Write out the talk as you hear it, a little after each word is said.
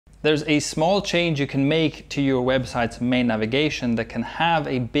there's a small change you can make to your website's main navigation that can have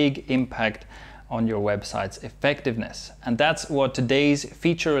a big impact on your website's effectiveness. And that's what today's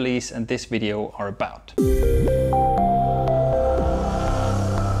feature release and this video are about.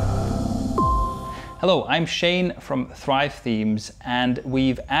 Hello, I'm Shane from Thrive Themes, and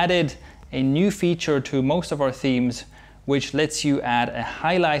we've added a new feature to most of our themes which lets you add a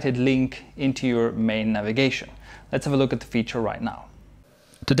highlighted link into your main navigation. Let's have a look at the feature right now.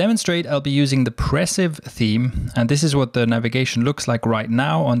 To demonstrate, I'll be using the Pressive theme, and this is what the navigation looks like right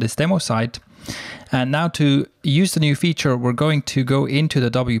now on this demo site. And now to use the new feature, we're going to go into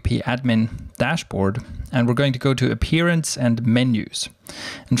the WP Admin dashboard, and we're going to go to Appearance and Menus.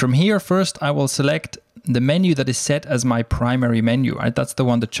 And from here, first I will select the menu that is set as my primary menu, right? That's the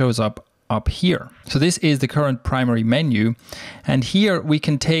one that shows up here. So this is the current primary menu, and here we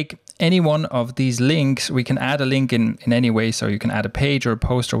can take any one of these links. We can add a link in any way, so you can add a page or a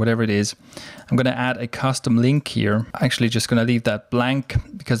post or whatever it is. I'm going to add a custom link here. Actually just going to leave that blank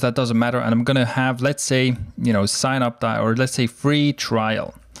because that doesn't matter, and I'm going to have, let's say, sign up, or let's say free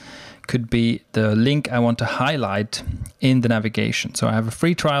trial could be the link I want to highlight in the navigation. So I have a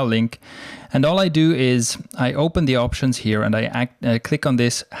free trial link, and all I do is I open the options here and I click on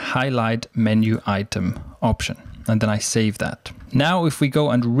this highlight menu item option, and then I save that. Now if we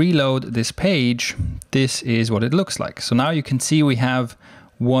go and reload this page, this is what it looks like. So now you can see we have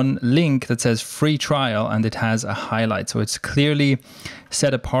one link that says free trial, and it has a highlight. So it's clearly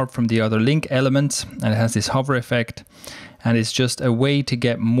set apart from the other link elements, and it has this hover effect, and it's just a way to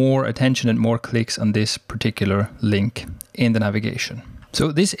get more attention and more clicks on this particular link in the navigation.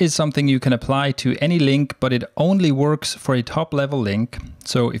 So this is something you can apply to any link, but it only works for a top level link.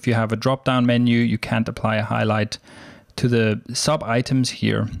 So if you have a drop down menu, you can't apply a highlight to the sub items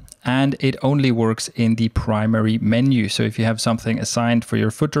here, and it only works in the primary menu. So if you have something assigned for your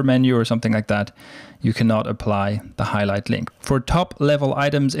footer menu or something like that, you cannot apply the highlight link. For top level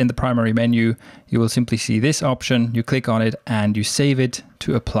items in the primary menu, you will simply see this option, you click on it and you save it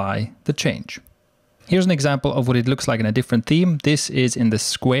to apply the change. Here's an example of what it looks like in a different theme. This is in the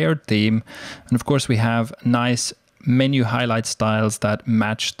squared theme, and of course we have nice menu highlight styles that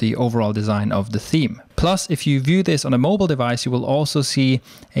match the overall design of the theme. Plus, if you view this on a mobile device, you will also see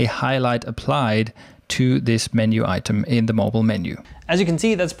a highlight applied to this menu item in the mobile menu. As you can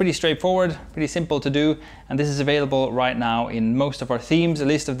see, that's pretty straightforward, pretty simple to do, and this is available right now in most of our themes. A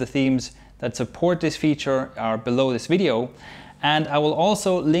list of the themes that support this feature are below this video, and I will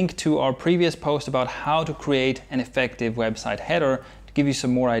also link to our previous post about how to create an effective website header, give you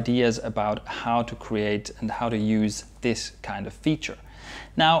some more ideas about how to create and how to use this kind of feature.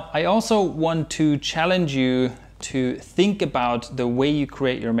 Now, I also want to challenge you to think about the way you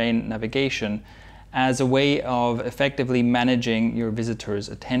create your main navigation as a way of effectively managing your visitors'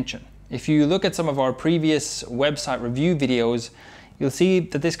 attention. If you look at some of our previous website review videos, you'll see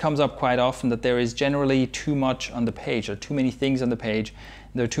that this comes up quite often, that there is generally too much on the page, or too many things on the page.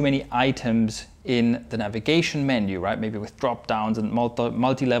 There are too many items in the navigation menu, right? Maybe with drop downs and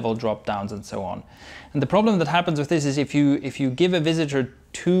multi-level drop downs and so on. And the problem that happens with this is if you give a visitor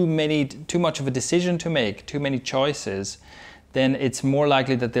too much of a decision to make, too many choices, then it's more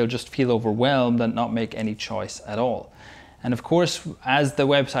likely that they'll just feel overwhelmed and not make any choice at all. And of course, as the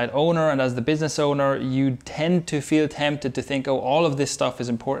website owner and as the business owner, you tend to feel tempted to think, oh, all of this stuff is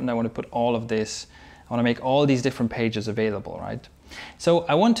important. I want to put all of this, I want to make all these different pages available, right? So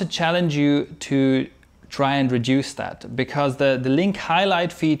I want to challenge you to try and reduce that, because the link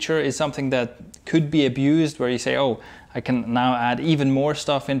highlight feature is something that could be abused, where you say, oh, I can now add even more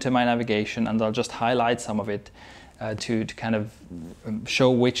stuff into my navigation and I'll just highlight some of it to kind of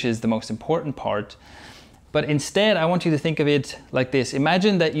show which is the most important part. But instead, I want you to think of it like this.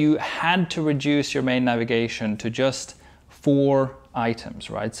 Imagine that you had to reduce your main navigation to just 4 items,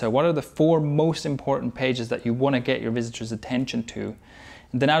 right? So what are the 4 most important pages that you want to get your visitors' attention to?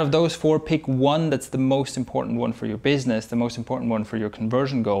 And then out of those 4, pick one that's the most important one for your business, the most important one for your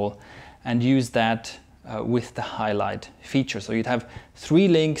conversion goal, and use that with the highlight feature. So you'd have 3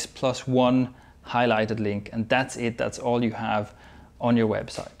 links plus 1 highlighted link, and that's it. That's all you have on your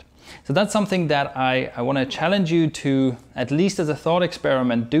website. So that's something that I want to challenge you to, at least as a thought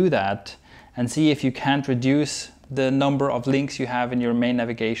experiment, do that and see if you can't reduce the number of links you have in your main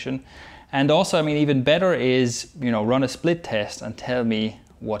navigation. And also, I mean, even better is, run a split test and tell me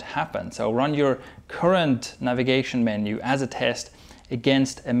what happened. So run your current navigation menu as a test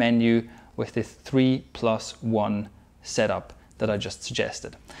against a menu with the 3+1 setup that I just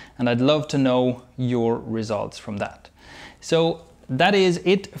suggested. And I'd love to know your results from that. So that is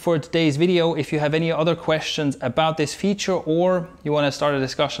it for today's video. If you have any other questions about this feature or you want to start a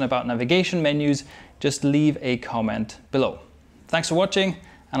discussion about navigation menus, just leave a comment below. Thanks for watching,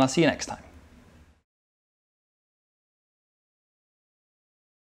 and I'll see you next time.